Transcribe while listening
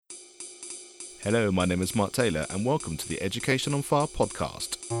Hello, my name is Mark Taylor and welcome to the Education on Fire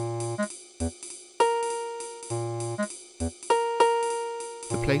podcast.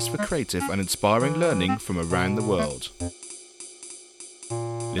 The place for creative and inspiring learning from around the world.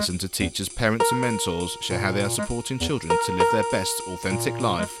 Listen to teachers, parents and mentors share how they are supporting children to live their best authentic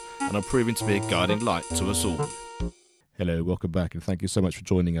life and are proving to be a guiding light to us all. Hello, welcome back, and thank you so much for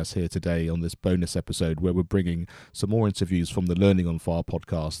joining us here today on this bonus episode where we're bringing some more interviews from the Learning on Fire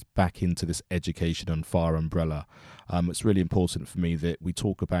podcast back into this Education on Fire umbrella. It's really important for me that we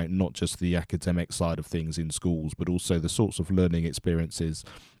talk about not just the academic side of things in schools, but also the sorts of learning experiences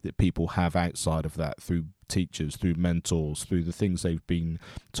that people have outside of that through teachers, through mentors, through the things they've been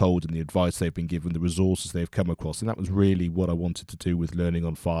told and the advice they've been given, the resources they've come across. And that was really what I wanted to do with Learning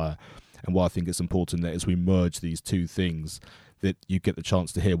on Fire. And why I think it's important that as we merge these two things, that you get the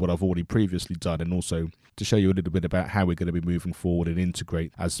chance to hear what I've already previously done and also to show you a little bit about how we're going to be moving forward and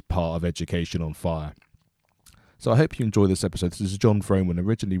integrate as part of Education on Fire. So I hope you enjoy this episode. This is John Vroman,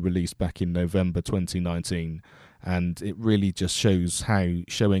 originally released back in November 2019, and it really just shows how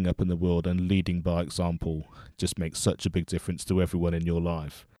showing up in the world and leading by example just makes such a big difference to everyone in your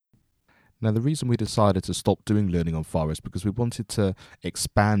life. Now, the reason we decided to stop doing Learning on Fire is because we wanted to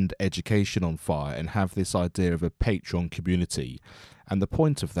expand Education on Fire and have this idea of a Patreon community. And the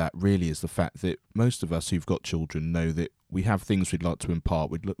point of that really is the fact that most of us who've got children know that we have things we'd like to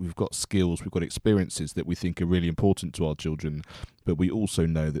impart. We've got skills, we've got experiences that we think are really important to our children, but we also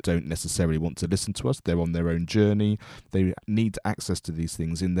know that don't necessarily want to listen to us. They're on their own journey. They need access to these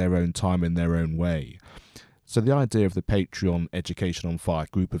things in their own time, in their own way. So the idea of the Patreon Education on Fire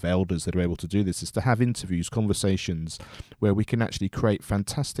group of elders that are able to do this is to have interviews, conversations, where we can actually create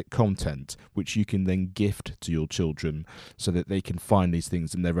fantastic content which you can then gift to your children so that they can find these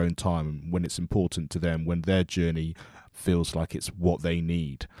things in their own time when it's important to them, when their journey feels like it's what they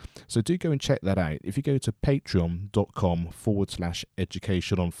need. So do go and check that out. If you go to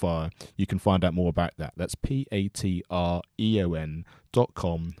patreon.com/Education on Fire, you can find out more about that. That's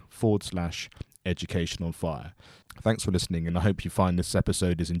patreon.com/Education on Fire. Thanks for listening, and I hope you find this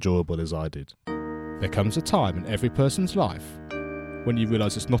episode as enjoyable as I did. There comes a time in every person's life when you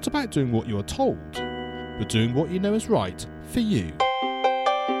realise it's not about doing what you are told, but doing what you know is right for you.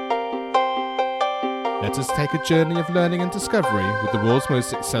 Let us take a journey of learning and discovery with the world's most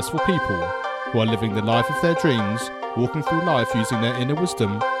successful people who are living the life of their dreams, walking through life using their inner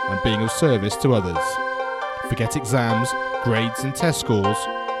wisdom and being of service to others. Forget exams, grades and test scores.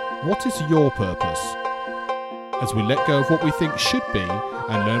 What is your purpose? As we let go of what we think should be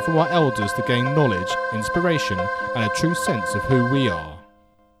and learn from our elders to gain knowledge, inspiration and a true sense of who we are.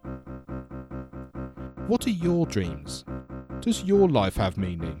 What are your dreams? Does your life have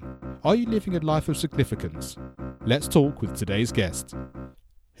meaning? Are you living a life of significance? Let's talk with today's guest.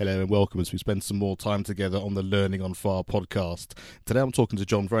 Hello and welcome as we spend some more time together on the Learning on Fire podcast. Today I'm talking to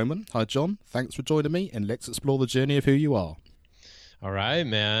John Vroman. Hi John, thanks for joining me and let's explore the journey of who you are. All right,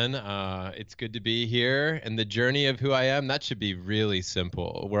 man. It's good to be here. And the journey of who I am, that should be really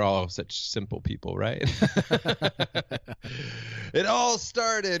simple. We're all such simple people, right? It all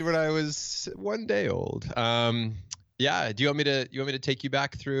started when I was 1 day old. Yeah. Do you want me to take you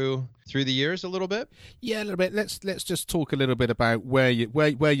back through the years a little bit? Yeah, a little bit. Let's just talk a little bit about where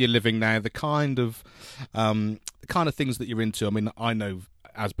you're living now, the kind of things that you're into. I mean, I know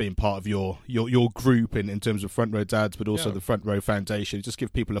as being part of your group in terms of Front Row Dads, but also the Front Row Foundation. Just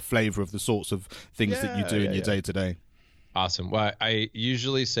give people a flavour of the sorts of things that you do in your day-to-day. Awesome. Well, I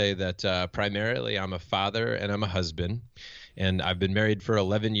usually say that primarily I'm a father and I'm a husband, and I've been married for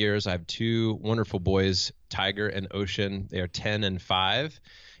 11 years. I have two wonderful boys, Tiger and Ocean. They are 10 and 5,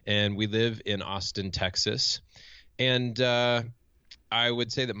 and we live in Austin, Texas. And I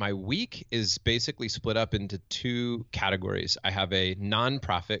would say that my week is basically split up into two categories. I have a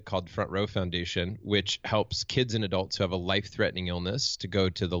nonprofit called Front Row Foundation, which helps kids and adults who have a life-threatening illness to go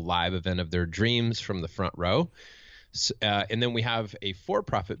to the live event of their dreams from the front row. And then we have a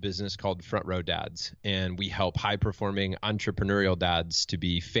for-profit business called Front Row Dads, and we help high-performing entrepreneurial dads to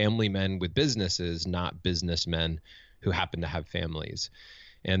be family men with businesses, not businessmen who happen to have families.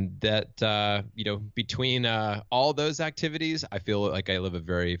 And that, between all those activities, I feel like I live a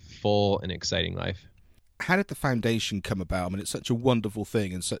very full and exciting life. How did the foundation come about? I mean, it's such a wonderful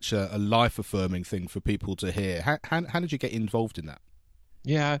thing and such a life-affirming thing for people to hear. How did you get involved in that?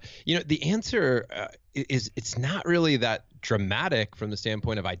 Yeah, the answer is it's not really that dramatic from the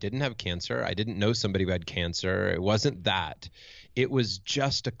standpoint of I didn't have cancer. I didn't know somebody who had cancer. It wasn't that. It was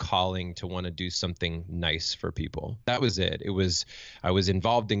just a calling to want to do something nice for people. That was it. I was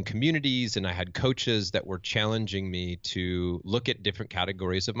involved in communities, and I had coaches that were challenging me to look at different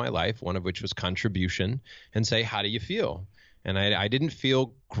categories of my life, one of which was contribution, and say, how do you feel? And I didn't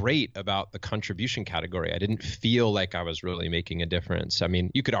feel great about the contribution category. I didn't feel like I was really making a difference. I mean,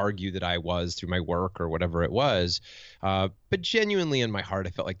 you could argue that I was through my work or whatever it was, but genuinely in my heart,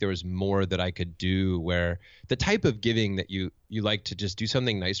 I felt like there was more that I could do, where the type of giving that you like to just do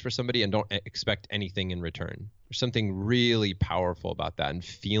something nice for somebody and don't expect anything in return. There's something really powerful about that, and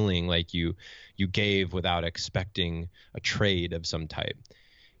feeling like you gave without expecting a trade of some type.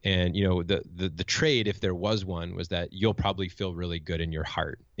 And, the trade, if there was one, was that you'll probably feel really good in your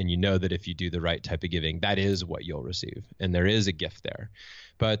heart. And you know that if you do the right type of giving, that is what you'll receive. And there is a gift there.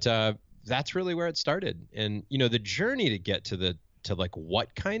 But that's really where it started. And, the journey to get to like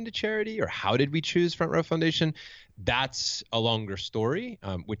what kind of charity, or how did we choose Front Row Foundation? That's a longer story,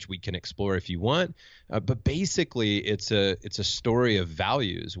 which we can explore if you want. But basically, it's a story of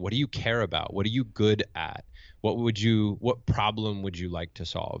values. What do you care about? What are you good at? What problem would you like to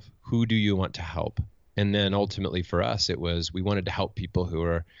solve? Who do you want to help? And then ultimately for us, it was, we wanted to help people who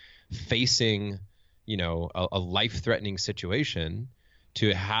are facing, a life-threatening situation,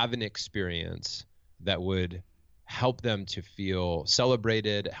 to have an experience that would help them to feel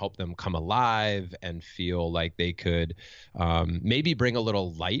celebrated, help them come alive, and feel like they could maybe bring a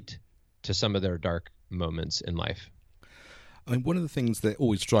little light to some of their dark moments in life. I mean, one of the things that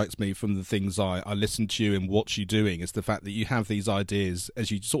always strikes me from the things I listen to you and watch you doing is the fact that you have these ideas, as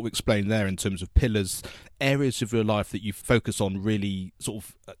you sort of explained there, in terms of pillars, areas of your life that you focus on really sort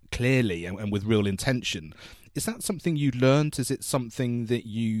of clearly and with real intention. Is that something you learned? Is it something that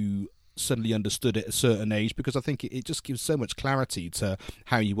you suddenly understood at a certain age? Because I think it just gives so much clarity to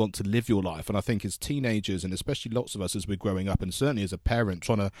how you want to live your life. And I think as teenagers, and especially lots of us as we're growing up, and certainly as a parent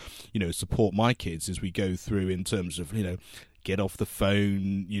trying to support my kids as we go through in terms of get off the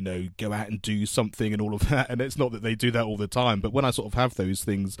phone, go out and do something and all of that. And it's not that they do that all the time, but when I sort of have those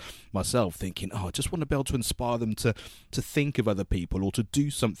things myself, thinking, I just want to be able to inspire them to think of other people, or to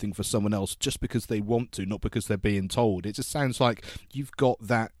do something for someone else just because they want to, not because they're being told. It just sounds like you've got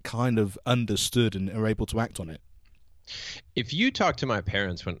that kind of understood and are able to act on it. If you talk to my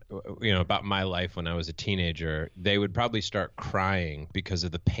parents about my life when I was a teenager, they would probably start crying because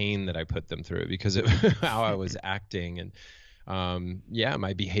of the pain that I put them through, because of how I was acting and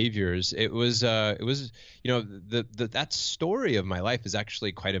my behaviors. It was that story of my life is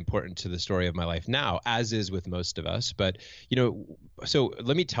actually quite important to the story of my life now, as is with most of us. But so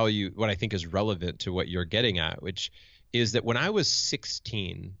let me tell you what I think is relevant to what you're getting at, which is that when I was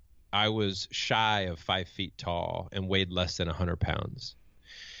 16, I was shy of 5 feet tall and weighed less than 100 pounds.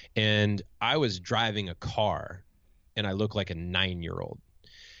 And I was driving a car and I looked like a 9-year-old.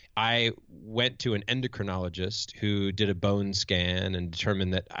 I went to an endocrinologist who did a bone scan and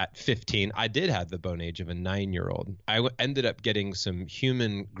determined that at 15, I did have the bone age of a 9-year-old. I ended up getting some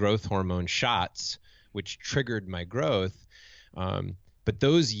human growth hormone shots, which triggered my growth. But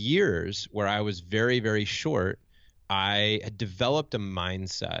those years where I was very, very short, I had developed a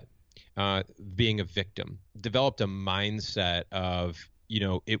mindset, being a victim, developed a mindset of,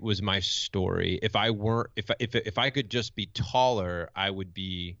 it was my story. If I could just be taller, I would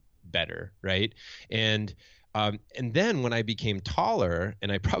be better, right? And then when I became taller,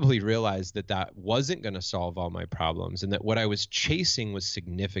 and I probably realized that wasn't going to solve all my problems, and that what I was chasing was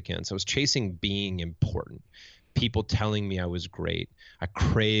significance. I was chasing being important, people telling me I was great. I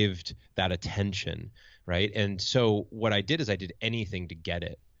craved that attention, right? And so what I did is I did anything to get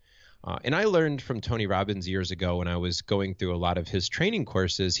it. And I learned from Tony Robbins years ago when I was going through a lot of his training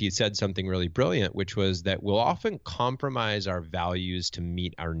courses. He said something really brilliant, which was that we'll often compromise our values to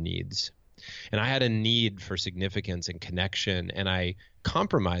meet our needs. And I had a need for significance and connection, and I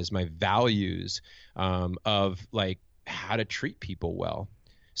compromised my values of like how to treat people well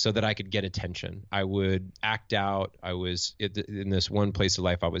so that I could get attention. I would act out. I was in this one place of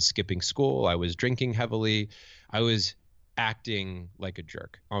life. I was skipping school. I was drinking heavily. I was acting like a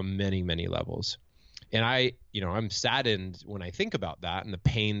jerk on many, many levels. And I'm saddened when I think about that and the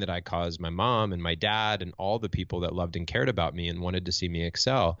pain that I caused my mom and my dad and all the people that loved and cared about me and wanted to see me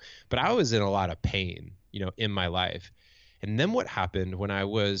excel. But I was in a lot of pain, in my life. And then what happened when I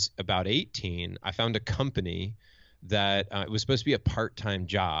was about 18, I found a company that it was supposed to be a part-time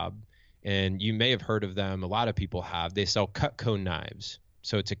job. And you may have heard of them. A lot of people have. They sell Cutco knives.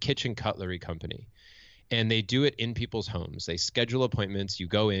 So it's a kitchen cutlery company. And they do it in people's homes. They schedule appointments. You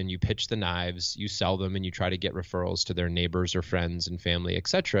go in, you pitch the knives, you sell them, and you try to get referrals to their neighbors or friends and family, et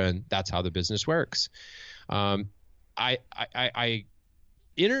cetera. And that's how the business works. I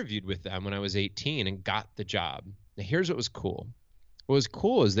interviewed with them when I was 18 and got the job. Now, here's what was cool. What was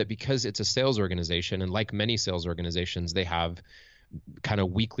cool is that because it's a sales organization, and like many sales organizations, they have kind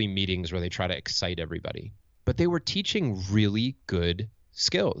of weekly meetings where they try to excite everybody. But they were teaching really good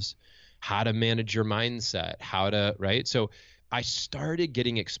skills, how to manage your mindset, right? So I started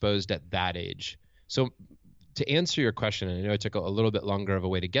getting exposed at that age. So to answer your question, and I know it took a little bit longer of a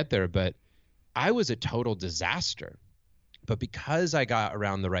way to get there, but I was a total disaster. But because I got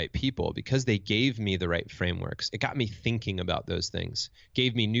around the right people, because they gave me the right frameworks, it got me thinking about those things,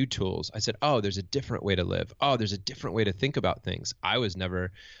 gave me new tools. I said, oh, there's a different way to live. Oh, there's a different way to think about things. I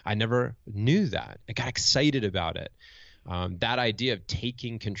never knew that. I got excited about it. That idea of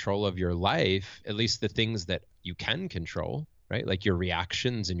taking control of your life, at least the things that you can control, right? Like your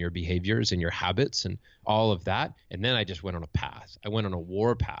reactions and your behaviors and your habits and all of that. And then I just went on a path. I went on a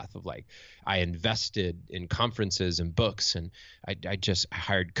war path of like, I invested in conferences and books, and I just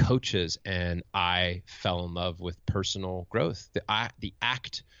hired coaches, and I fell in love with personal growth. The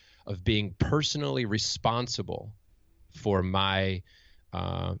act of being personally responsible for the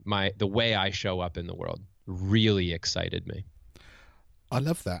way I show up in the world really excited me. I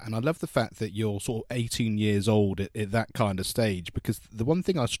love that. And I love the fact that you're sort of 18 years old at that kind of stage, because the one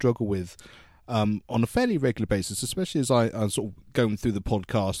thing I struggle with on a fairly regular basis, especially as I'm sort of going through the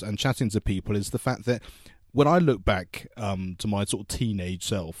podcast and chatting to people, is the fact that when I look back to my sort of teenage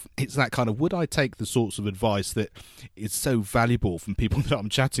self, it's that kind of, would I take the sorts of advice that is so valuable from people that I'm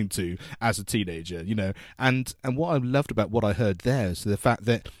chatting to as a teenager, you know? And what I loved about what I heard there is the fact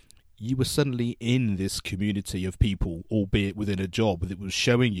that you were suddenly in this community of people, albeit within a job, that was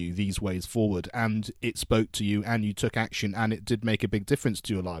showing you these ways forward, and it spoke to you, and you took action, and it did make a big difference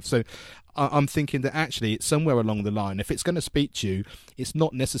to your life. So I'm thinking that actually it's somewhere along the line, if it's going to speak to you, it's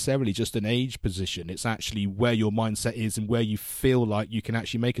not necessarily just an age position, it's actually where your mindset is and where you feel like you can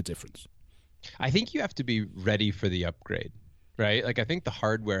actually make a difference. I think you have to be ready for the upgrade. Right? Like, I think the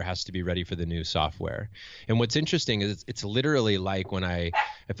hardware has to be ready for the new software. And what's interesting is it's literally like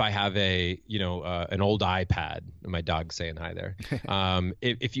if I have an old iPad, my dog's saying hi there.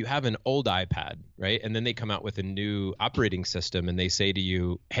 If you have an old iPad, right? And then they come out with a new operating system and they say to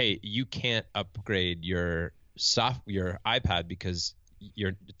you, hey, you can't upgrade your iPad because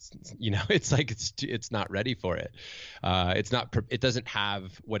it's not ready for it. It doesn't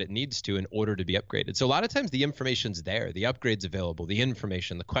have what it needs to in order to be upgraded. So a lot of times the information's there, the upgrade's available, the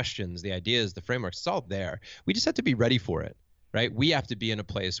information, the questions, the ideas, the frameworks, it's all there. We just have to be ready for it, right? We have to be in a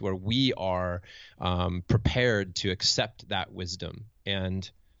place where we are prepared to accept that wisdom. And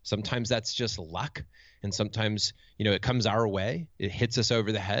sometimes that's just luck. And sometimes, it comes our way, it hits us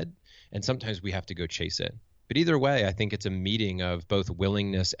over the head. And sometimes we have to go chase it. But either way, I think it's a meeting of both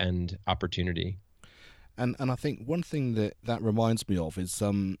willingness and opportunity. And I think one thing that reminds me of is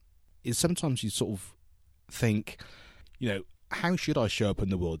sometimes you sort of think, how should I show up in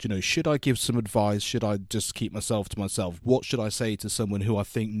the world? Should I give some advice? Should I just keep myself to myself? What should I say to someone who I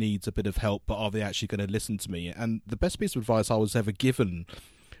think needs a bit of help, but are they actually going to listen to me? And the best piece of advice I was ever given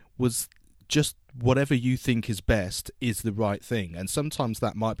was just whatever you think is best is the right thing. And sometimes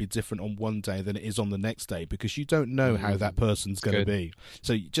that might be different on one day than it is on the next day, because you don't know how that person's going to be.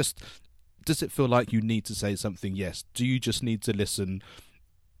 So does it feel like you need to say something? Yes. Do you just need to listen?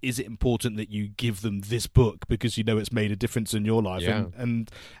 Is it important that you give them this book because it's made a difference in your life? Yeah.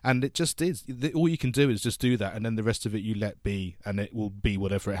 And it just is. All you can do is just do that, and then the rest of it you let be, and it will be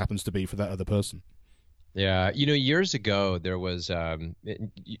whatever it happens to be for that other person. Yeah, years ago there was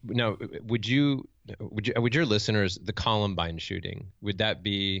would your listeners, the Columbine shooting, would that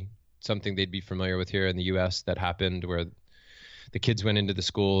be something they'd be familiar with here in the US that happened, where the kids went into the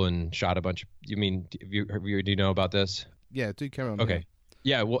school and shot a bunch of, do you know about this? Yeah, do carry on. Okay.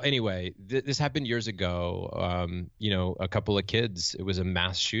 Yeah, well, anyway, this happened years ago. A couple of kids, it was a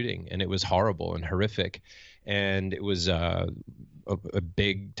mass shooting, and it was horrible and horrific. And it was a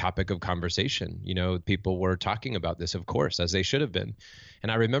big topic of conversation. People were talking about this, of course, as they should have been.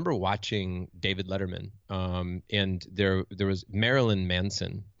 And I remember watching David Letterman, and there was Marilyn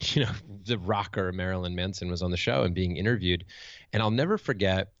Manson, the rocker Marilyn Manson was on the show and being interviewed. And I'll never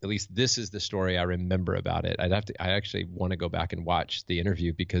forget, at least this is the story I remember about it. I actually want to go back and watch the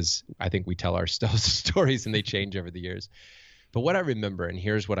interview, because I think we tell our stories and they change over the years. But what I remember, and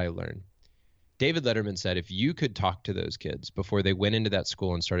here's what I learned. David Letterman said, if you could talk to those kids before they went into that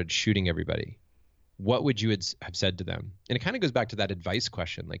school and started shooting everybody, what would you have said to them? And it kind of goes back to that advice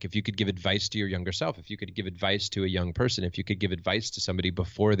question. Like, if you could give advice to your younger self, if you could give advice to a young person, if you could give advice to somebody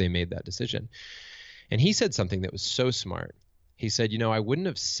before they made that decision. And he said something that was so smart. He said, I wouldn't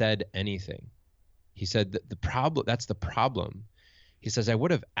have said anything. He said that the problem, that's the problem. He says, I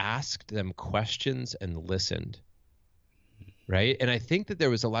would have asked them questions and listened. Right. And I think that there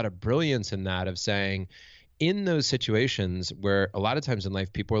was a lot of brilliance in that, of saying, in those situations where a lot of times in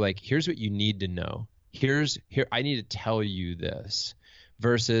life, people are like, here's what you need to know. Here, I need to tell you this,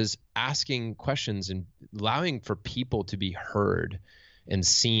 versus asking questions and allowing for people to be heard and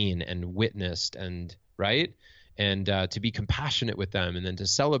seen and witnessed, and right. And to be compassionate with them, and then to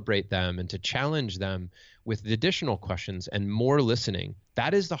celebrate them and to challenge them with the additional questions and more listening.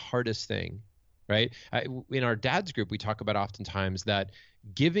 That is the hardest thing, right? In our dad's group, we talk about oftentimes that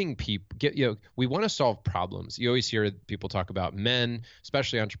giving people, we want to solve problems. You always hear people talk about men,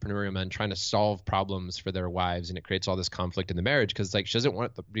 especially entrepreneurial men, trying to solve problems for their wives, and it creates all this conflict in the marriage, because like she doesn't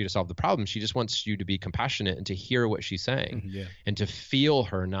want you to solve the problem. She just wants you to be compassionate and to hear what she's saying, and to feel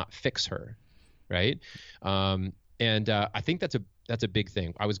her, not fix her. Right. And I think that's a big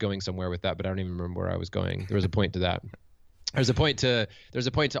thing. I was going somewhere with that, but I don't even remember where I was going. There was a point to that. There's a point to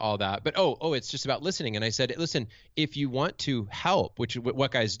all that. But it's just about listening. And I said, listen, if you want to help, which is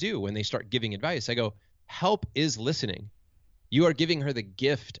what guys do when they start giving advice, I go, help is listening. You are giving her the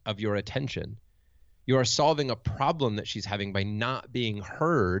gift of your attention. You are solving a problem that she's having by not being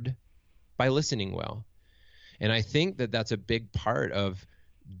heard, by listening well. And I think that that's a big part of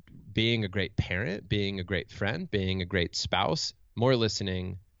being a great parent, being a great friend, being a great spouse. More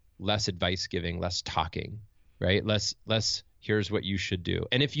listening, less advice giving, less talking, right? Less here's what you should do.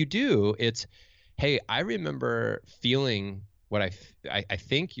 And if you do, it's, hey, I remember feeling what I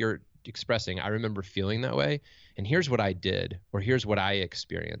think you're expressing. I remember feeling that way, and here's what I did, or here's what I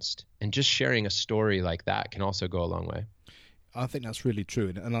experienced. And just sharing a story like that can also go a long way. I think that's really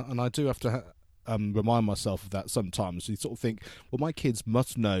true. And I do have to remind myself of that sometimes. You sort of think, well, my kids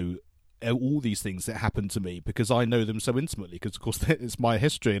must know all these things that happened to me because I know them so intimately, because of course it's my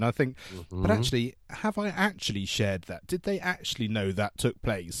history. And I think, but actually, have I actually shared that? Did they actually know that took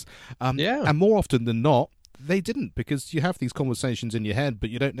place? And more often than not, they didn't, because you have these conversations in your head, but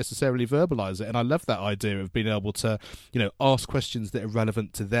you don't necessarily verbalize it. And I love that idea of being able to, ask questions that are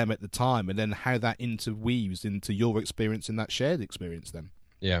relevant to them at the time, and then how that interweaves into your experience and that shared experience then.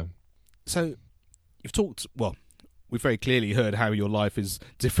 Yeah. So you've talked, we've very clearly heard how your life is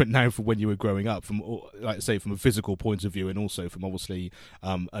different now from when you were growing up, from, like I say, from a physical point of view, and also from obviously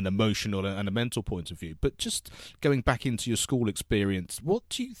an emotional and a mental point of view. But just going back into your school experience, what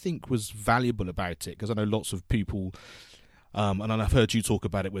do you think was valuable about it? Because I know lots of people, and I've heard you talk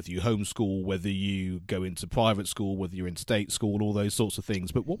about it, whether you homeschool, whether you go into private school, whether you're in state school, all those sorts of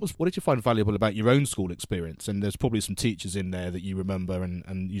things. But what did you find valuable about your own school experience? And there's probably some teachers in there that you remember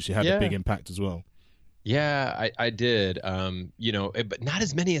and usually had a big impact as well. Yeah, I did. But not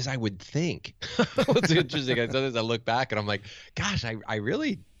as many as I would think. It's interesting. Sometimes I look back and I'm like, gosh, I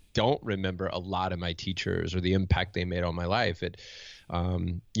really don't remember a lot of my teachers or the impact they made on my life.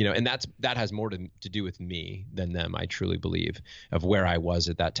 And that has more to do with me than them. I truly believe, of where I was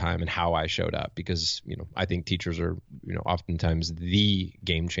at that time and how I showed up, because, I think teachers are, oftentimes the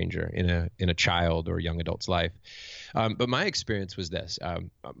game changer in a child or young adult's life. But my experience was this. I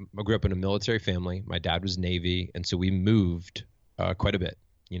grew up in a military family. My dad was Navy. And so we moved quite a bit.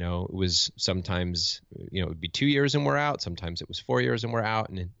 It was sometimes, it would be 2 years and we're out. Sometimes it was 4 years and we're out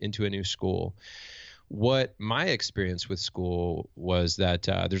and into a new school. What my experience with school was that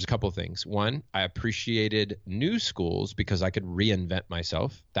there's a couple of things. One, I appreciated new schools because I could reinvent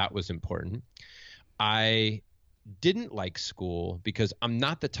myself. That was important. I didn't like school because I'm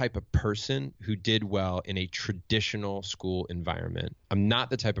not the type of person who did well in a traditional school environment. I'm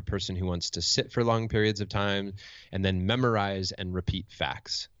not the type of person who wants to sit for long periods of time and then memorize and repeat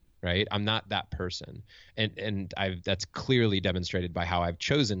facts. Right? I'm not that person. And that's clearly demonstrated by how I've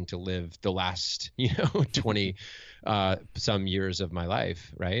chosen to live the last, 20 some years of my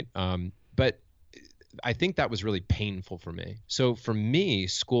life. Right. But I think that was really painful for me. So for me,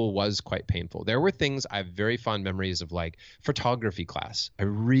 school was quite painful. There were things I have very fond memories of, like photography class. I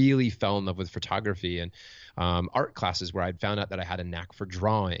really fell in love with photography, and art classes where I'd found out that I had a knack for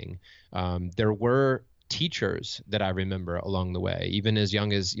drawing. There were teachers that I remember along the way. Even as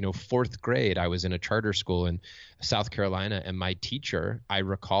young as, fourth grade, I was in a charter school in South Carolina, and my teacher, I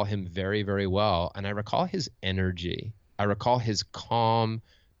recall him very, very well. And I recall his energy. I recall his calm,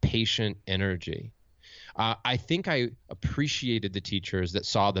 patient energy. I think I appreciated the teachers that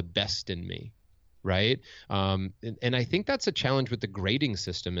saw the best in me. Right. And I think that's a challenge with the grading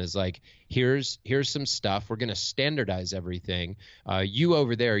system, is like, here's some stuff. We're going to standardize everything. You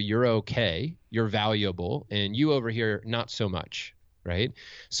over there, you're okay. You're valuable. And you over here, not so much. Right.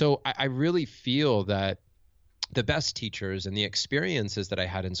 So I really feel that the best teachers and the experiences that I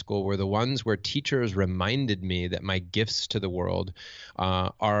had in school were the ones where teachers reminded me that my gifts to the world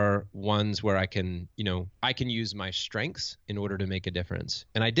are ones where I can use my strengths in order to make a difference.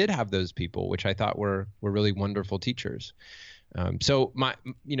 And I did have those people, which I thought were really wonderful teachers. So my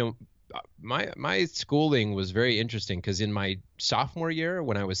schooling was very interesting, because in my sophomore year,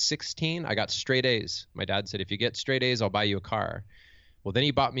 when I was 16, I got straight A's. My dad said, if you get straight A's, I'll buy you a car. Well, then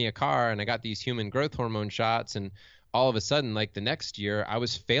he bought me a car, and I got these human growth hormone shots. And all of a sudden, like the next year, I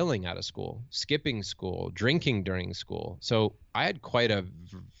was failing out of school, skipping school, drinking during school. So I had quite a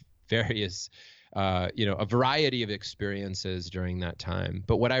variety of experiences during that time.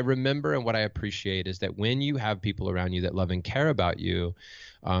 But what I remember and what I appreciate is that when you have people around you that love and care about you,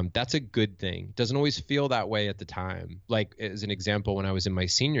 that's a good thing. It doesn't always feel that way at the time. Like, as an example, when I was in my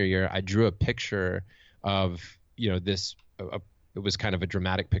senior year, I drew a picture of, it was kind of a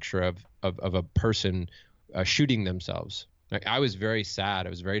dramatic picture of a person shooting themselves. Like, I was very sad. I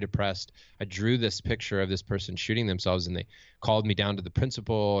was very depressed. I drew this picture of this person shooting themselves, and they called me down to the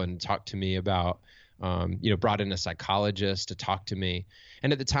principal and talked to me about, brought in a psychologist to talk to me.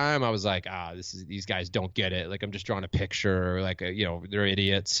 And at the time I was like, these guys don't get it. Like, I'm just drawing a picture, like, they're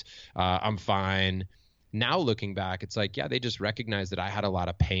idiots. I'm fine. Now looking back, it's like, yeah, they just recognized that I had a lot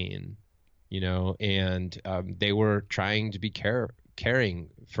of pain, and they were trying to be caring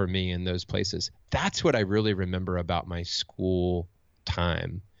for me in those places. That's what I really remember about my school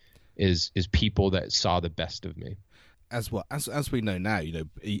time is people that saw the best of me. As we know now,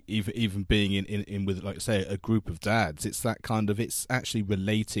 even being in with, like, say, a group of dads, it's that kind of, it's actually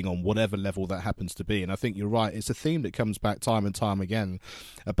relating on whatever level that happens to be. And I think you're right. It's a theme that comes back time and time again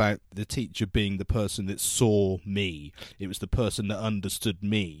about the teacher being the person that saw me. It was the person that understood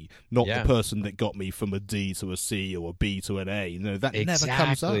me, not the person that got me from a D to a C or a B to an A. That never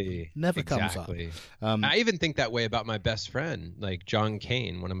comes up. Never comes up. I even think that way about my best friend, like John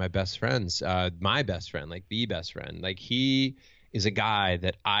Kane, one of my best friends, my best friend, like the best friend. Like, he is a guy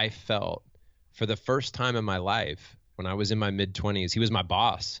that I felt for the first time in my life when I was in my mid-20s. He was my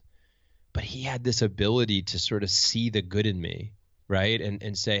boss, but he had this ability to sort of see the good in me, right?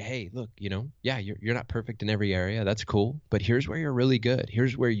 And say, hey, look, you're not perfect in every area. That's cool. But here's where you're really good.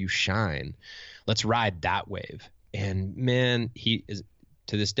 Here's where you shine. Let's ride that wave. And man, he is,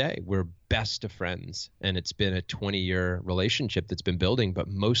 to this day, we're best of friends. And it's been a 20-year relationship that's been building, but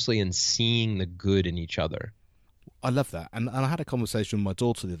mostly in seeing the good in each other. I love that. And I had a conversation with my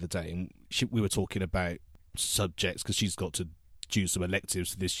daughter the other day, and we were talking about subjects, because she's got to choose some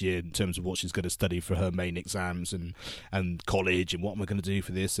electives this year in terms of what she's going to study for her main exams and college, and what am I going to do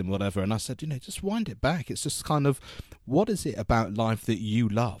for this and whatever. And I said, just wind it back. It's just kind of, what is it about life that you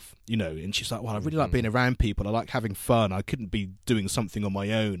love? And she's like, well, I really like being around people. I like having fun. I couldn't be doing something on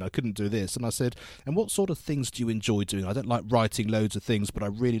my own. I couldn't do this. And I said, and what sort of things do you enjoy doing? I don't like writing loads of things, but I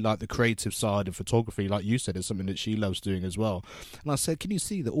really like the creative side of photography. Like you said, is something that she loves doing as well. And I said, can you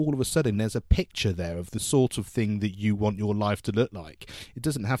see that all of a sudden there's a picture there of the sort of thing that you want your life to look like? It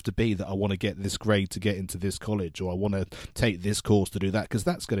doesn't have to be that I want to get this grade to get into this college, or I want to take this course to do that, because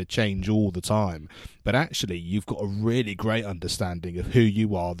that's going to change all the time. But actually, you've got a really great understanding of who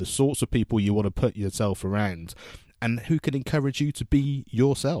you are, the sorts of people you want to put yourself around, and who can encourage you to be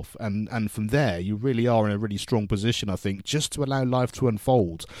yourself. And from there, you really are in a really strong position, I think, just to allow life to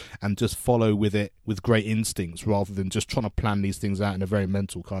unfold and just follow with it with great instincts, rather than just trying to plan these things out in a very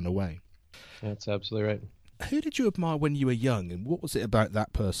mental kind of way. That's absolutely right. Who did you admire when you were young, and what was it about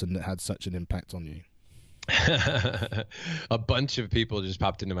that person that had such an impact on you? A bunch of people just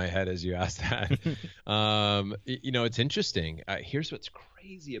popped into my head as you asked that. It's interesting. Here's what's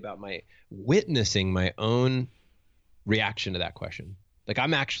crazy about witnessing my own reaction to that question. Like,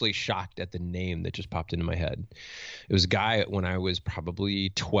 I'm actually shocked at the name that just popped into my head. It was a guy when I was probably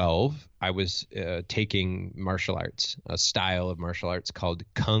 12. I was taking martial arts, a style of martial arts called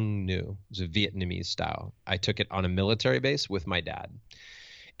Kung Nu. It was a Vietnamese style. I took it on a military base with my dad.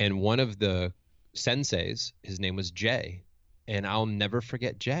 And one of the senseis, his name was Jay. And I'll never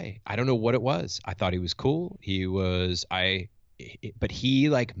forget Jay. I don't know what it was. I thought he was cool. But he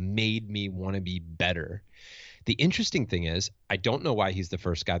like made me want to be better. The interesting thing is, I don't know why he's the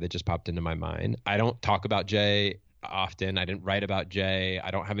first guy that just popped into my mind. I don't talk about Jay often. I didn't write about Jay. I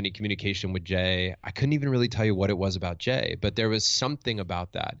don't have any communication with Jay. I couldn't even really tell you what it was about Jay, but there was something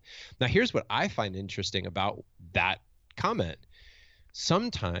about that. Now, here's what I find interesting about that comment.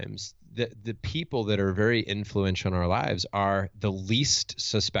 Sometimes the people that are very influential in our lives are the least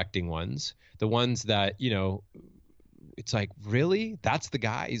suspecting ones, the ones that, it's like, really? That's the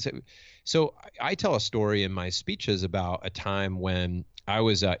guy? So I tell a story in my speeches about a time when I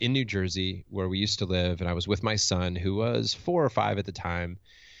was in New Jersey where we used to live, and I was with my son who was 4 or 5 at the time,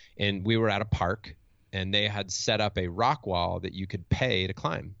 and we were at a park, and they had set up a rock wall that you could pay to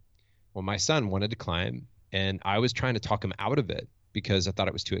climb. Well, my son wanted to climb, and I was trying to talk him out of it because I thought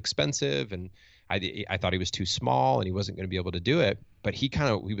it was too expensive, and I thought he was too small and he wasn't going to be able to do it. But he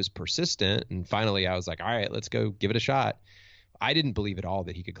was persistent, and finally I was like, all right, let's go give it a shot. I didn't believe at all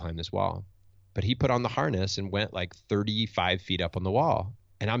that he could climb this wall, but he put on the harness and went like 35 feet up on the wall.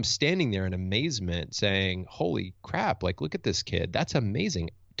 And I'm standing there in amazement saying, holy crap, like, look at this kid. That's amazing.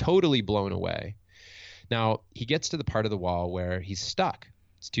 Totally blown away. Now, he gets to the part of the wall where he's stuck.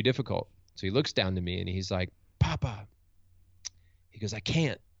 It's too difficult. So he looks down to me and he's like, Papa. He goes, I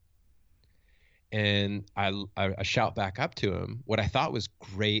can't. And I shout back up to him what I thought was a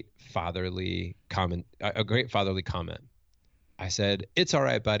great fatherly comment. I said, it's all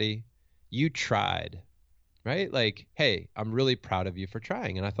right, buddy. You tried, right? Like, hey, I'm really proud of you for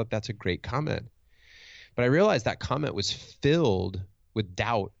trying. And I thought that's a great comment. But I realized that comment was filled with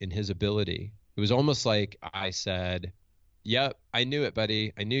doubt in his ability. It was almost like I said, yep, I knew it,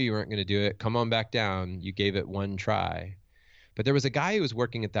 buddy. I knew you weren't going to do it. Come on back down. You gave it one try. But there was a guy who was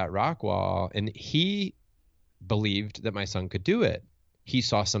working at that rock wall, and he believed that my son could do it. He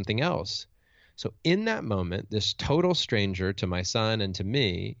saw something else. So in that moment, this total stranger to my son and to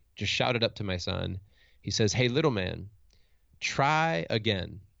me just shouted up to my son. He says, hey, little man, try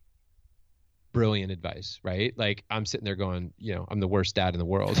again. Brilliant advice, right? Like, I'm sitting there going, I'm the worst dad in the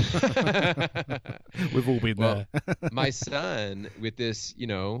world. We've all been there. My son, with this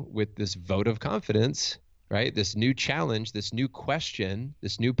vote of confidence, right? This new challenge, this new question,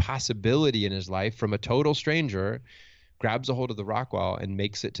 this new possibility in his life from a total stranger, grabs a hold of the rock wall and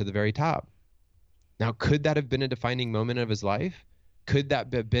makes it to the very top. Now, could that have been a defining moment of his life? Could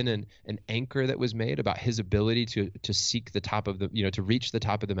that have been an anchor that was made about his ability to seek the top of to reach the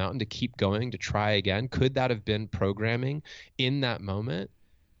top of the mountain, to keep going, to try again? Could that have been programming in that moment,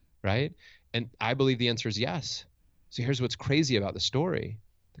 right? And I believe the answer is yes. So here's what's crazy about the story.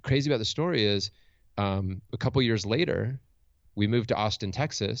 The crazy about the story is a couple years later, we moved to Austin,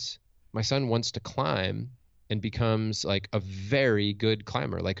 Texas. My son wants to climb and becomes like a very good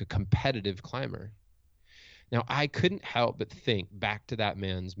climber, like a competitive climber. Now, I couldn't help but think back to that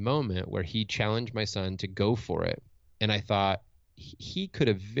man's moment where he challenged my son to go for it. And I thought he could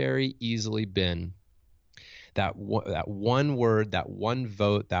have very easily been that one word, that one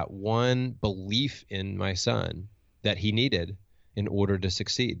vote, that one belief in my son that he needed in order to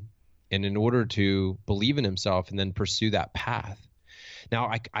succeed and in order to believe in himself and then pursue that path.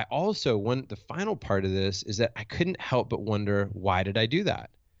 Now, I also, the final part of this is that I couldn't help but wonder, why did I do that?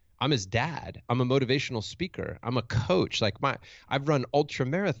 I'm his dad. I'm a motivational speaker. I'm a coach. I've run ultra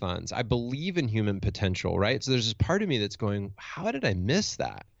marathons. I believe in human potential, right? So there's this part of me that's going, how did I miss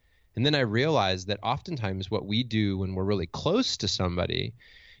that? And then I realized that oftentimes what we do when we're really close to somebody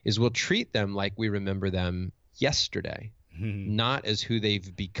is we'll treat them like we remember them yesterday, not as who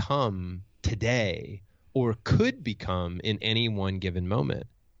they've become today or could become in any one given moment.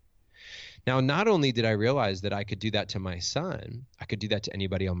 Now, not only did I realize that I could do that to my son, I could do that to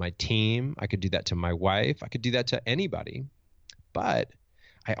anybody on my team, I could do that to my wife, I could do that to anybody, but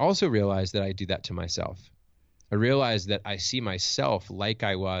I also realized that I do that to myself. I realized that I see myself like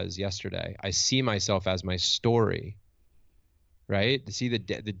I was yesterday. I see myself as my story, right? See, the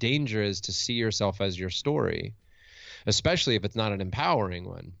danger is to see yourself as your story, especially if it's not an empowering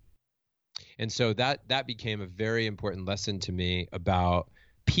one. And so that became a very important lesson to me about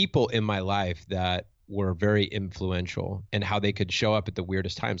people in my life that were very influential and how they could show up at the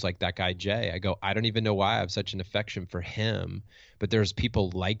weirdest times, like that guy, Jay. I go, I don't even know why I have such an affection for him, but there's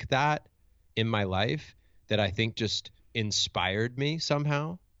people like that in my life that I think just inspired me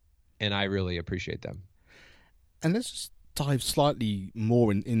somehow, and I really appreciate them. And let's just dive slightly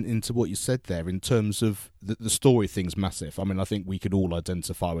more into what you said there in terms of the story thing's massive. I mean, I think we could all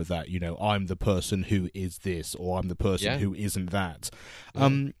identify with that. I'm the person who is this, or I'm the person who isn't that.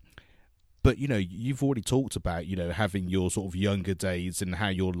 But, you've already talked about, having your sort of younger days and how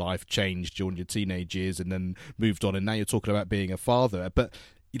your life changed during your teenage years and then moved on. And now you're talking about being a father. But,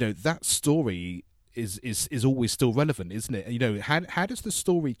 that story is always still relevant, isn't it? How does the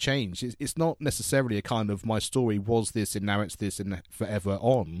story change? It's not necessarily a kind of my story was this and now it's this and forever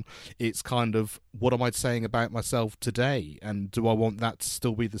on. It's kind of, what am I saying about myself today? And do I want that to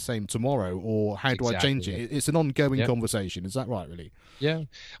still be the same tomorrow? Or how do I change it? It's an ongoing conversation. Is that right, really? Yeah.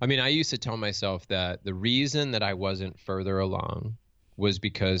 I mean, I used to tell myself that the reason that I wasn't further along was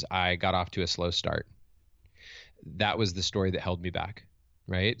because I got off to a slow start. That was the story that held me back.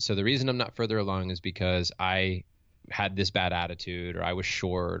 Right. So the reason I'm not further along is because I had this bad attitude, or I was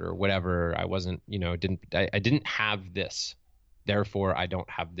short, or whatever. I wasn't, I didn't have this. Therefore, I don't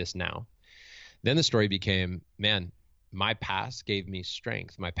have this now. Then the story became, man, my past gave me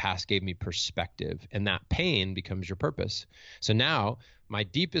strength. My past gave me perspective, and that pain becomes your purpose. So now my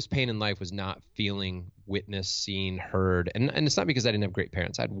deepest pain in life was not feeling witnessed, seen, heard. And it's not because I didn't have great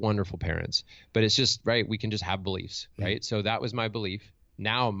parents. I had wonderful parents, but it's just, right, we can just have beliefs, right? So that was my belief.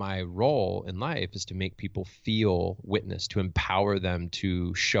 Now my role in life is to make people feel witnessed, to empower them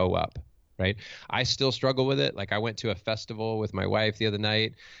to show up. Right. I still struggle with it. Like I went to a festival with my wife the other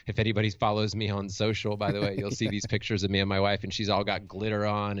night. If anybody follows me on social, by the way, you'll see these pictures of me and my wife, and she's all got glitter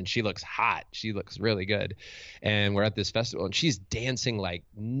on and she looks hot. She looks really good. And we're at this festival and she's dancing like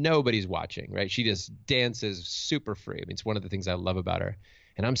nobody's watching. Right. She just dances super free. I mean, it's one of the things I love about her.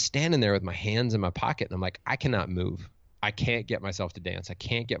 And I'm standing there with my hands in my pocket and I'm like, I cannot move. I can't get myself to dance. I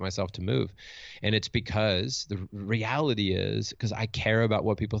can't get myself to move. And it's because the reality is because I care about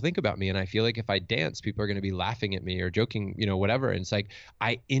what people think about me. And I feel like if I dance, people are going to be laughing at me or joking, whatever. And it's like,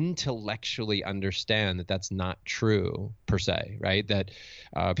 I intellectually understand that that's not true per se, right? That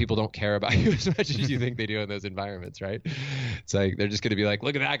people don't care about you as much as you think they do in those environments, right? It's like, they're just going to be like,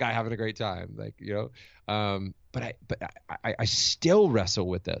 look at that guy having a great time. Like, but I still wrestle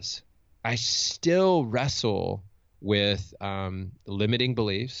with this. I still wrestle with limiting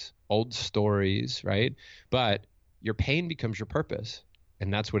beliefs, old stories, right? But your pain becomes your purpose,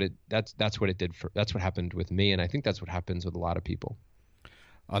 and that's what it did for. That's what happened with me, and I think that's what happens with a lot of people.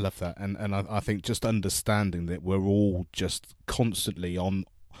 I love that, and I think just understanding that we're all just constantly on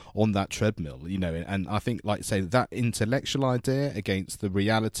that treadmill, and I think, like say, that intellectual idea against the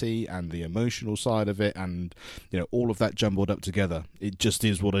reality and the emotional side of it, and all of that jumbled up together, it just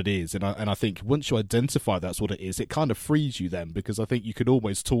is what it is. And I think once you identify that's what it is, it kind of frees you then, because I think you could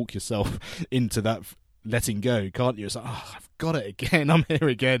always talk yourself into that letting go, can't you? It's like, oh, I've got it again, I'm here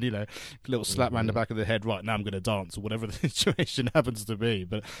again, a little slap around the back of the head, right, now I'm going to dance, or whatever the situation happens to be.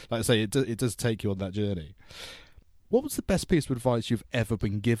 But like I say, it does take you on that journey. What was the best piece of advice you've ever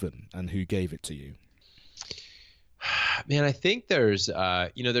been given, and who gave it to you? Man, I think there's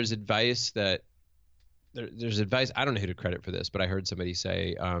advice that there's advice. I don't know who to credit for this, but I heard somebody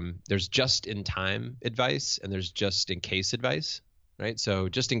say there's just in time advice and there's just in case advice, right? So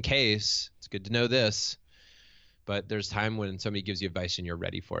just in case, it's good to know this, but there's time when somebody gives you advice and you're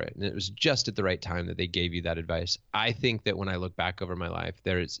ready for it. And it was just at the right time that they gave you that advice. I think that when I look back over my life,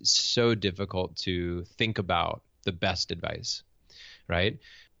 it's so difficult to think about the best advice, right?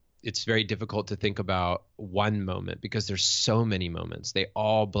 It's very difficult to think about one moment because there's so many moments. They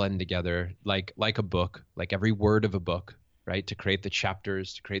all blend together like a book, like every word of a book, right? To create the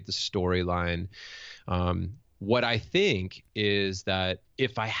chapters, to create the storyline. What I think is that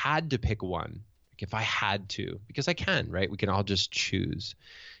if I had to pick one, if I had to, because I can, right? We can all just choose.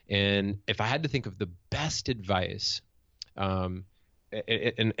 And if I had to think of the best advice, and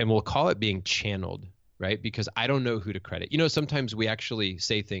we'll call it being channeled, right? Because I don't know who to credit. Sometimes we actually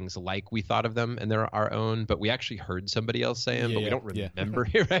say things like we thought of them and they're our own, but we actually heard somebody else say them, but we don't remember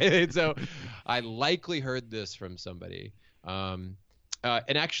it, right? So I likely heard this from somebody. And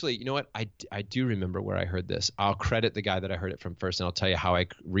actually, you know what? I do remember where I heard this. I'll credit the guy that I heard it from first, and I'll tell you how I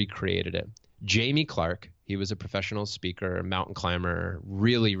recreated it. Jamie Clark, he was a professional speaker, mountain climber,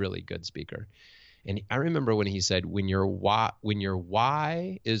 really, really good speaker. And I remember when he said, when your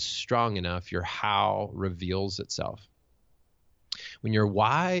why is strong enough, your how reveals itself. When your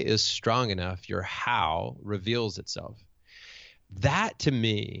why is strong enough, your how reveals itself. That, to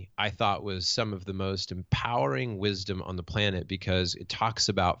me, I thought was some of the most empowering wisdom on the planet, because it talks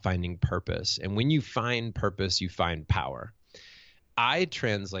about finding purpose. And when you find purpose, you find power. I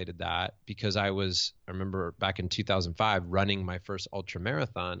translated that because I remember back in 2005 running my first ultra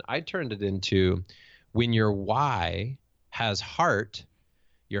marathon. I turned it into, when your why has heart,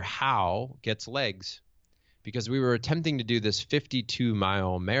 your how gets legs. Because we were attempting to do this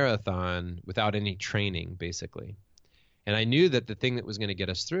 52-mile marathon without any training, basically. And I knew that the thing that was going to get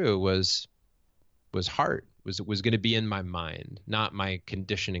us through was heart, was going to be in my mind, not my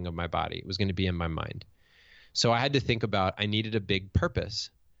conditioning of my body. It was going to be in my mind. So I had to think about, I needed a big purpose.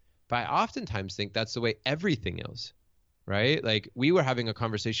 But I oftentimes think that's the way everything is, right? Like, we were having a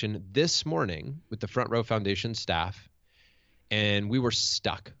conversation this morning with the Front Row Foundation staff, and we were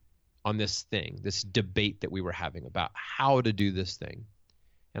stuck on this debate that we were having about how to do this thing.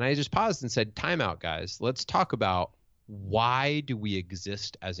 And I just paused and said, time out, guys. Let's talk about, why do we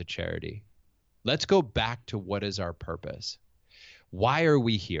exist as a charity? Let's go back to, what is our purpose? Why are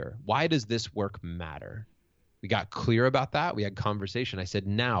we here? Why does this work matter? We got clear about that. We had conversation. I said,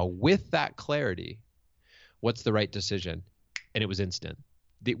 now with that clarity, What's the right decision? And it was instant.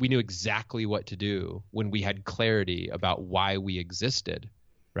 We knew exactly what to do when we had clarity about why we existed,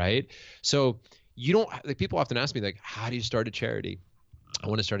 right? So you don't, like, people often ask me, like, how do you start a charity? I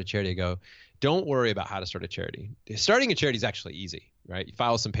want to start a charity. I go, don't worry about how to start a charity. Starting a charity is actually easy, right? You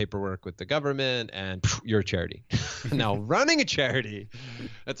file some paperwork with the government and you're a charity. Now, running a charity,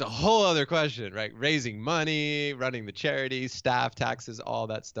 that's a whole other question, right? Raising money, running the charity, staff, taxes, all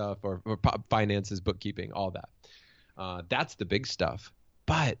that stuff, or finances, bookkeeping, all that. That's the big stuff.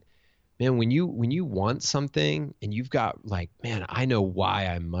 But man, when you want something and you've got, like, man, I know why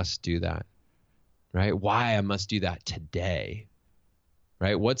I must do that, right? Why I must do that today,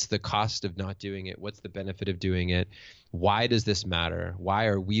 right? What's the cost of not doing it? What's the benefit of doing it? Why does this matter? Why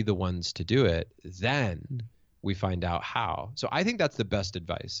are we the ones to do it? Then we find out how. So I think that's the best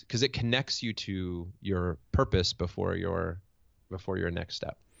advice, because it connects you to your purpose before your next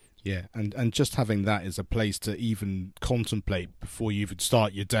step. Yeah, and just having that as a place to even contemplate before you even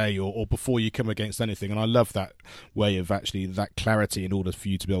start your day or before you come against anything. And I love that way of actually that clarity in order for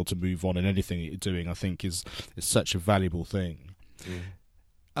you to be able to move on in anything that you're doing, I think is such a valuable thing.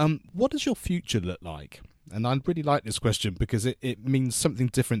 What does your future look like? And I really like this question because it means something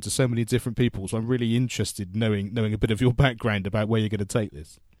different to so many different people. So I'm really interested knowing a bit of your background about where you're going to take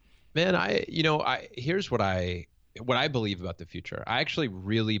this. Man, here's what I believe about the future. I actually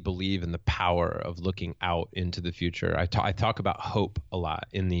really believe in the power of looking out into the future. I talk about hope a lot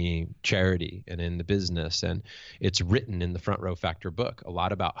in the charity and in the business, and it's written in the Front Row Factor book, a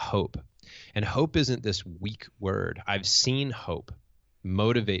lot about hope. And hope isn't this weak word. I've seen hope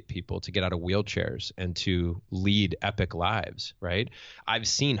motivate people to get out of wheelchairs and to lead epic lives, right? I've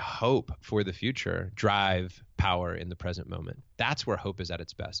seen hope for the future drive power in the present moment. That's where hope is at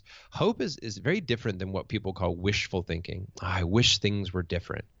its best. Hope is very different than what people call wishful thinking. I wish things were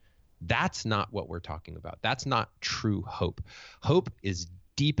different. That's not what we're talking about. That's not true hope. Hope is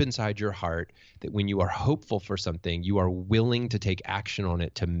deep inside your heart, that when you are hopeful for something, you are willing to take action on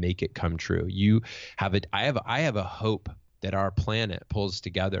it to make it come true. I have a hope that our planet pulls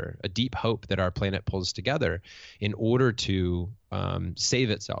together, a deep hope that our planet pulls together in order to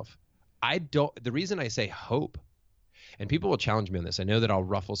save itself. The reason I say hope, and people will challenge me on this, I know that I'll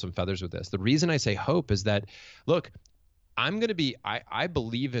ruffle some feathers with this. The reason I say hope is that, look, I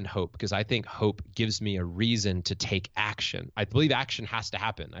believe in hope because I think hope gives me a reason to take action. I believe action has to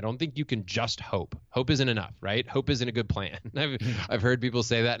happen. I don't think you can just hope. Hope isn't enough, right? Hope isn't a good plan. I've heard people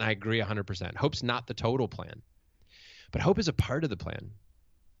say that, and I agree 100%. Hope's not the total plan. But hope is a part of the plan,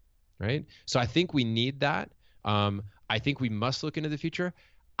 right? So I think we need that. I think we must look into the future.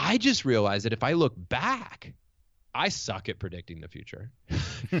 I just realized that if I look back, I suck at predicting the future. I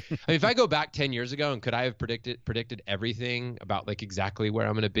mean, if I go back 10 years ago and could I have predicted everything about, like, exactly where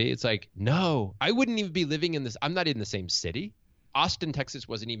I'm going to be? It's like, no, I wouldn't even be living in this. I'm not in the same city. Austin, Texas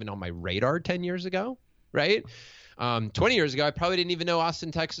wasn't even on my radar 10 years ago, right? 20 years ago, I probably didn't even know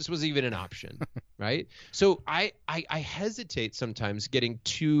Austin, Texas was even an option, right? So I hesitate sometimes getting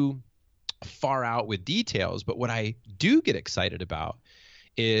too far out with details, but what I do get excited about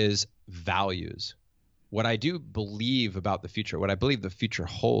is values. What I do believe about the future, what I believe the future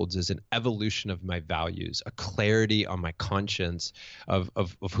holds, is an evolution of my values, a clarity on my conscience of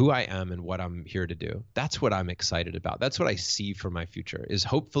who I am and what I'm here to do. That's what I'm excited about. That's what I see for my future, is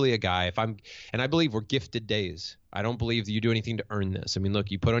hopefully a guy, and I believe we're gifted days. I don't believe that you do anything to earn this. I mean, look,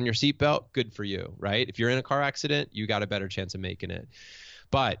 you put on your seatbelt, good for you, right? If you're in a car accident, you got a better chance of making it.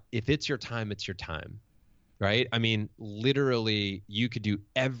 But if it's your time, it's your time. Right? I mean, literally, you could do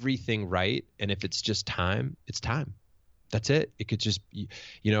everything right. And if it's just time, it's time. That's it. It could just,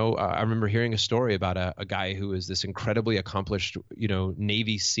 I remember hearing a story about a guy who was this incredibly accomplished,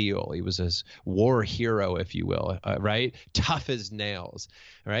 Navy SEAL. He was this war hero, if you will, right? Tough as nails,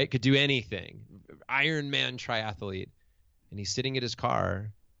 right? Could do anything. Ironman triathlete. And he's sitting at his car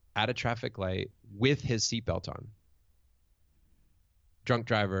at a traffic light with his seatbelt on. Drunk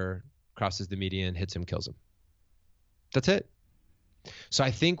driver crosses the median, hits him, kills him. That's it. So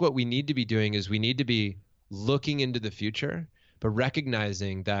I think what we need to be doing is we need to be looking into the future, but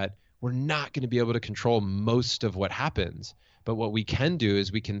recognizing that we're not going to be able to control most of what happens. But what we can do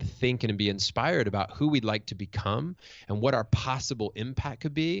is we can think and be inspired about who we'd like to become and what our possible impact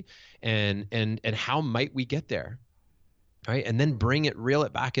could be, and how might we get there, right? And then reel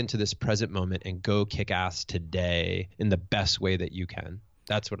it back into this present moment and go kick ass today in the best way that you can.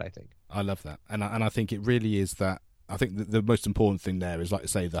 That's what I think. I love that. And I think it really is that. I think the most important thing there is, like I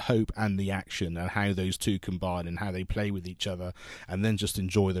say, the hope and the action, and how those two combine and how they play with each other, and then just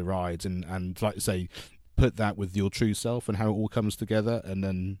enjoy the rides and like I say, put that with your true self and how it all comes together, and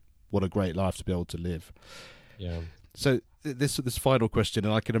then what a great life to be able to live. Yeah. So this final question,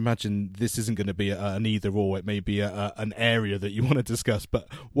 and I can imagine this isn't going to be an either or, it may be an area that you want to discuss, but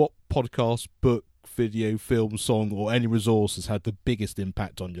what podcast, book, video, film, song, or any resource has had the biggest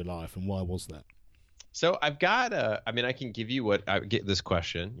impact on your life, and why was that? So I've got I can give you what I get this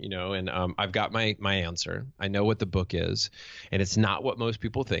question, and I've got my answer. I know what the book is, and it's not what most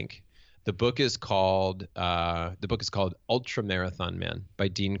people think. The book is called Ultra Marathon Man by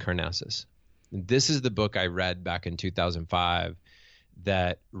Dean Karnazes. This is the book I read back in 2005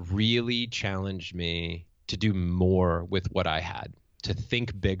 that really challenged me to do more with what I had, to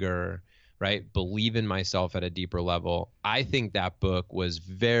think bigger, right? Believe in myself at a deeper level. I think that book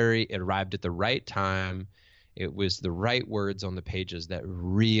it arrived at the right time. It was the right words on the pages that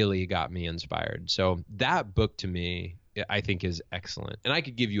really got me inspired. So that book to me, I think, is excellent. And I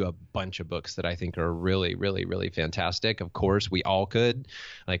could give you a bunch of books that I think are really, really, really fantastic. Of course, we all could.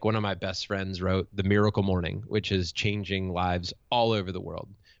 Like, one of my best friends wrote The Miracle Morning, which is changing lives all over the world,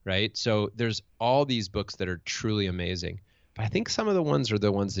 right? So there's all these books that are truly amazing. But I think some of the ones are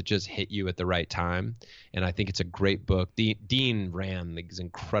the ones that just hit you at the right time. And I think it's a great book. Dean ran these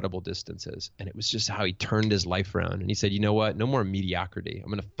incredible distances, and it was just how he turned his life around. And he said, you know what? No more mediocrity.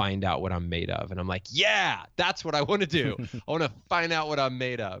 I'm going to find out what I'm made of. And I'm like, yeah, that's what I want to do. I want to find out what I'm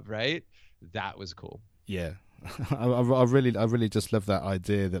made of, right? That was cool. Yeah. I really just love that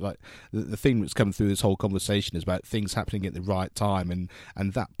idea that, like, the thing that's come through this whole conversation is about things happening at the right time,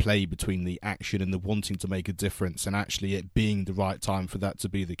 and that play between the action and the wanting to make a difference, and actually it being the right time for that to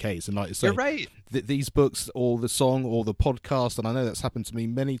be the case. And like you say, you're right. These books or the song or the podcast, and I know that's happened to me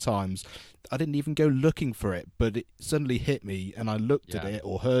many times, I didn't even go looking for it, but it suddenly hit me, and I looked at it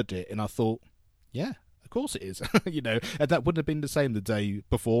or heard it, and I thought, yeah, of course it is. And that wouldn't have been the same the day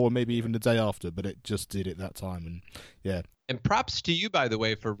before, or maybe even the day after, but it just did it that time. And yeah. And props to you, by the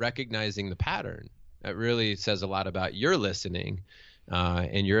way, for recognizing the pattern. That really says a lot about your listening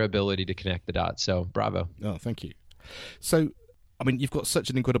and your ability to connect the dots. So bravo. Oh, thank you. So, I mean, you've got such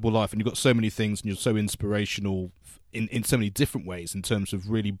an incredible life, and you've got so many things, and you're so inspirational in so many different ways in terms of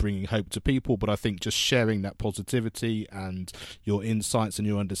really bringing hope to people. But I think just sharing that positivity and your insights and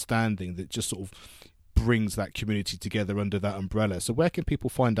your understanding, that just sort of brings that community together under that umbrella. So where can people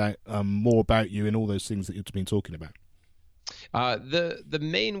find out more about you and all those things that you've been talking about? The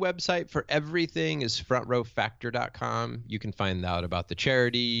main website for everything is frontrowfactor.com. You can find out about the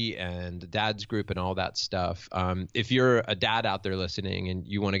charity and the dads group and all that stuff. If you're a dad out there listening and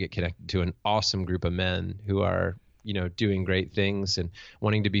you want to get connected to an awesome group of men who are, doing great things and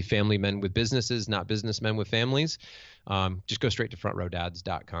wanting to be family men with businesses, not businessmen with families, just go straight to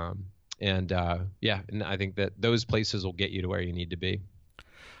frontrowdads.com. And and I think that those places will get you to where you need to be.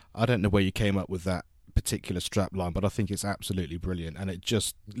 I don't know where you came up with that particular strap line, but I think it's absolutely brilliant, and it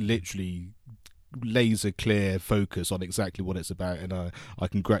just literally laser clear focus on exactly what it's about. And I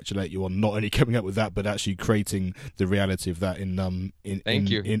congratulate you on not only coming up with that, but actually creating the reality of that in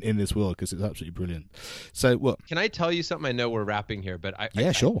this world, because it's absolutely brilliant. So, well, can I tell you something? I know we're wrapping here, but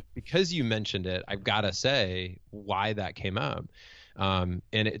sure. Because you mentioned it, I've got to say why that came up. And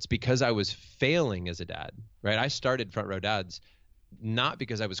it's because I was failing as a dad, right? I started Front Row Dads not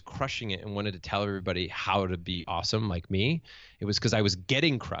because I was crushing it and wanted to tell everybody how to be awesome like me. It was because I was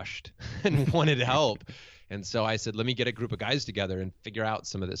getting crushed and wanted help. And so I said, let me get a group of guys together and figure out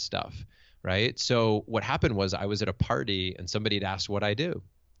some of this stuff, right? So what happened was I was at a party and somebody had asked what I do.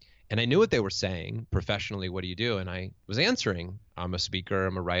 And I knew what they were saying professionally, what do you do? And I was answering, I'm a speaker,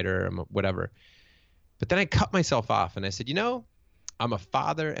 I'm a writer, I'm a whatever. But then I cut myself off and I said, I'm a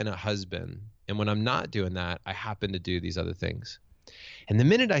father and a husband. And when I'm not doing that, I happen to do these other things. And the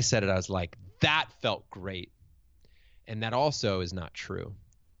minute I said it, I was like, that felt great. And that also is not true,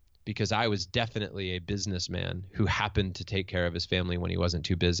 because I was definitely a businessman who happened to take care of his family when he wasn't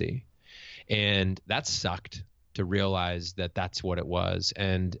too busy. And that sucked to realize that that's what it was.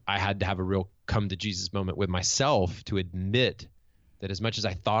 And I had to have a real come to Jesus moment with myself to admit that as much as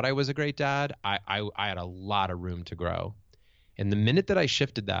I thought I was a great dad, I had a lot of room to grow. And the minute that I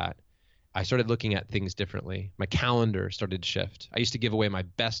shifted that, I started looking at things differently. My calendar started to shift. I used to give away my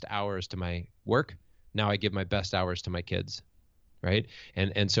best hours to my work. Now I give my best hours to my kids, right?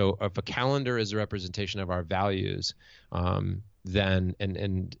 And so if a calendar is a representation of our values, then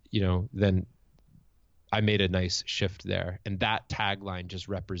I made a nice shift there. And that tagline just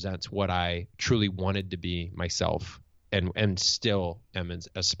represents what I truly wanted to be myself and still am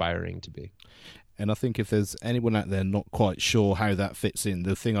aspiring to be. And I think if there's anyone out there not quite sure how that fits in,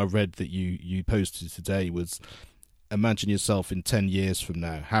 the thing I read that you posted today was imagine yourself in 10 years from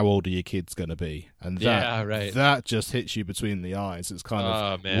now. How old are your kids going to be? And that just hits you between the eyes. It's kind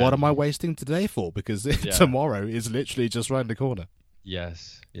of, what am I wasting today for? Because tomorrow is literally just round the corner.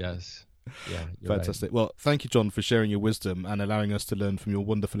 Yes. Yeah, fantastic. Right. Well, thank you, John, for sharing your wisdom and allowing us to learn from your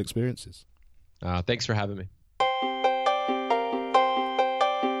wonderful experiences. Thanks for having me.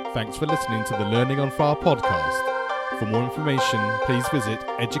 Thanks for listening to the Learning on Fire podcast. For more information, please visit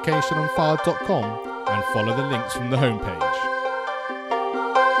educationonfire.com and follow the links from the homepage.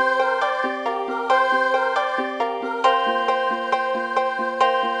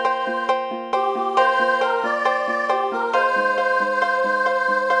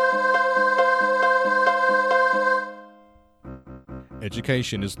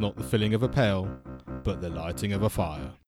 Education is not the filling of a pail, but the lighting of a fire.